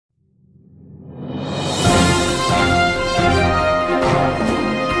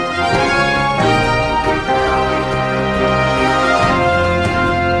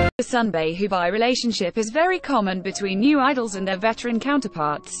sunbae-hoobae relationship is very common between new idols and their veteran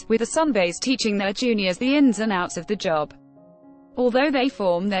counterparts, with the sunbaes teaching their juniors the ins and outs of the job. Although they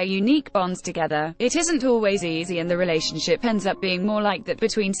form their unique bonds together, it isn't always easy and the relationship ends up being more like that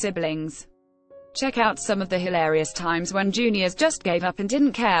between siblings. Check out some of the hilarious times when juniors just gave up and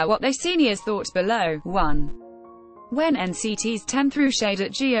didn't care what their seniors thought below. 1. When NCT's 10 threw shade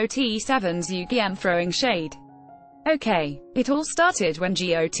at GOT7's Yugyeom throwing shade. Okay, it all started when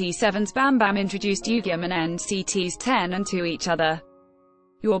GOT7's Bam Bam introduced Yugyeom and NCT's 10 and to each other.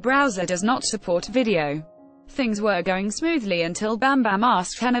 Your browser does not support video. Things were going smoothly until Bam Bam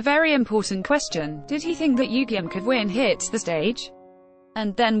asked Hen a very important question. Did he think that Yugyeom could win hits the stage?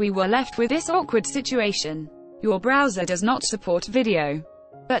 And then we were left with this awkward situation. Your browser does not support video.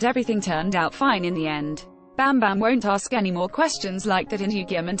 But everything turned out fine in the end. Bam Bam won't ask any more questions like that and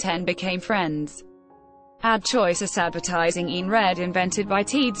Yugyeom and Ten became friends. Ad choices advertising in Red invented by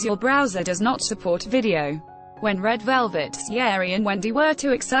Teeds. Your browser does not support video. When Red Velvet's Yeri and Wendy were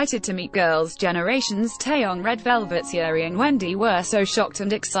too excited to meet Girls' Generation's Taeyong, Red Velvet's Yeri and Wendy were so shocked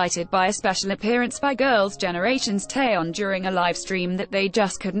and excited by a special appearance by Girls' Generation's Taeyong during a live stream that they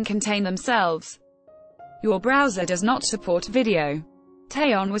just couldn't contain themselves. Your browser does not support video.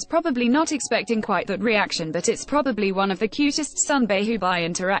 Taeyong was probably not expecting quite that reaction, but it's probably one of the cutest sunbae-hoobae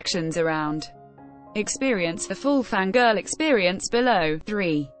interactions around. Experience the full fangirl experience below.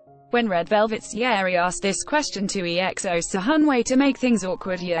 3. When Red Velvet's Yeri asked this question to EXO Sehun, way to make things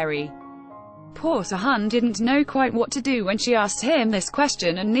awkward. Yeri. Poor Sehun didn't know quite what to do when she asked him this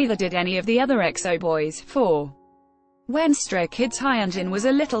question, and neither did any of the other EXO boys. 4. When Stray Kids Hyunjin was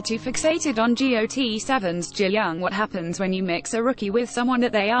a little too fixated on GOT7's Jiyoung. What happens when you mix a rookie with someone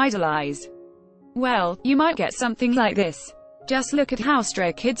that they idolize? Well, you might get something like this. Just look at how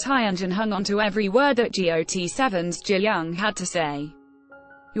Stray Kids Hyunjin hung on to every word that GOT7's Jiyoung had to say.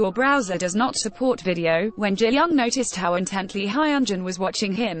 Your browser does not support video. When Jiyoung noticed how intently Hyunjin was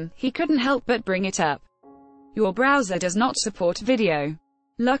watching him, he couldn't help but bring it up. Your browser does not support video.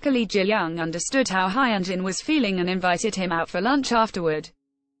 Luckily Jiyoung understood how Hyunjin was feeling and invited him out for lunch afterward.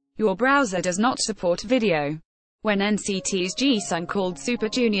 Your browser does not support video. When NCT's Jisung called Super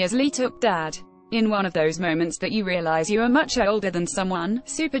Junior's Leeteuk dad. In one of those moments that you realize you are much older than someone,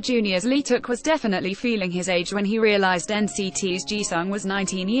 Super Junior's Leeteuk was definitely feeling his age when he realized NCT's Jisung was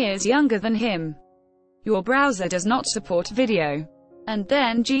 19 years younger than him. Your browser does not support video. And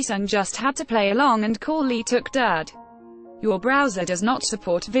then Jisung just had to play along and call Leeteuk dad. Your browser does not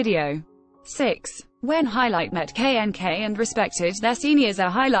support video. 6. When Highlight met KNK and respected their seniors. Are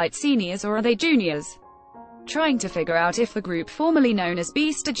Highlight seniors or are they juniors? Trying to figure out if the group formerly known as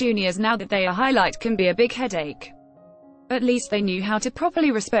Beast are juniors now that they are Highlight can be a big headache. At least they knew how to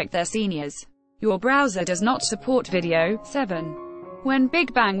properly respect their seniors. Your browser does not support video. 7. When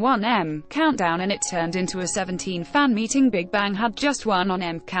Big Bang won M Countdown and it turned into a 17 fan meeting. Big Bang had just won on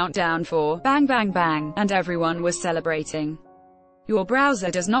M Countdown for Bang Bang Bang, and everyone was celebrating. Your browser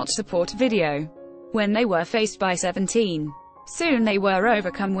does not support video. When they were faced by 17. Soon they were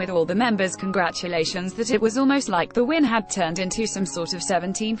overcome with all the members' congratulations that it was almost like the win had turned into some sort of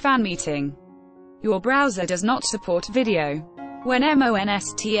 17 fan meeting. Your browser does not support video. When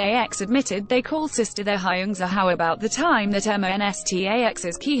MONSTAX admitted they call sister their Hyungs. How about the time that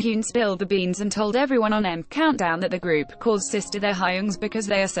MONSTAX's Kihyun spilled the beans and told everyone on M Countdown that the group calls sister their Hyungs because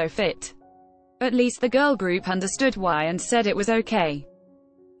they are so fit? At least the girl group understood why and said it was okay.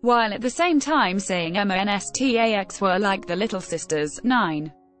 While at the same time saying MONSTAX were like the little sisters.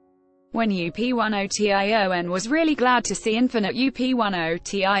 9. When UP10TION was really glad to see Infinite.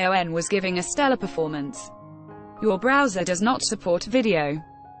 UP10TION was giving a stellar performance. Your browser does not support video.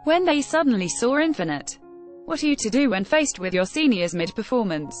 When they suddenly saw Infinite. What are you to do when faced with your seniors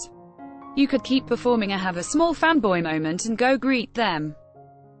mid-performance? You could keep performing or have a small fanboy moment and go greet them.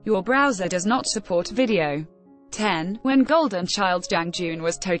 Your browser does not support video. 10. When Golden Child Jangjun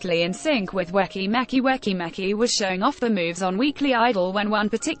was totally in sync with Weki Meki was showing off the moves on Weekly Idol when one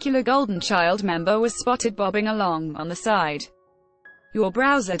particular Golden Child member was spotted bobbing along on the side. Your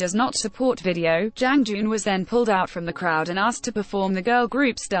browser does not support video. Jangjun was then pulled out from the crowd and asked to perform the girl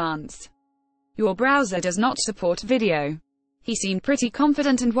group's dance. Your browser does not support video. He seemed pretty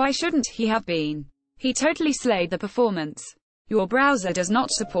confident, and why shouldn't he have been? He totally slayed the performance. Your browser does not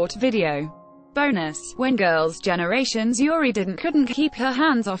support video. Bonus. When Girls' Generation's Yuri couldn't keep her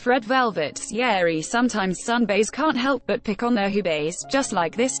hands off Red Velvet's Yeri. Sometimes sunbaes can't help but pick on their hoobaes, just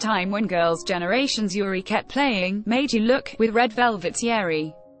like this time when Girls' Generation's Yuri kept playing Made You Look with Red Velvet's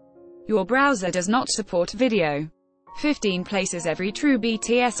Yeri. Your browser does not support video. 15 places every true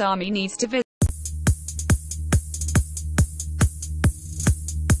BTS ARMY needs to visit.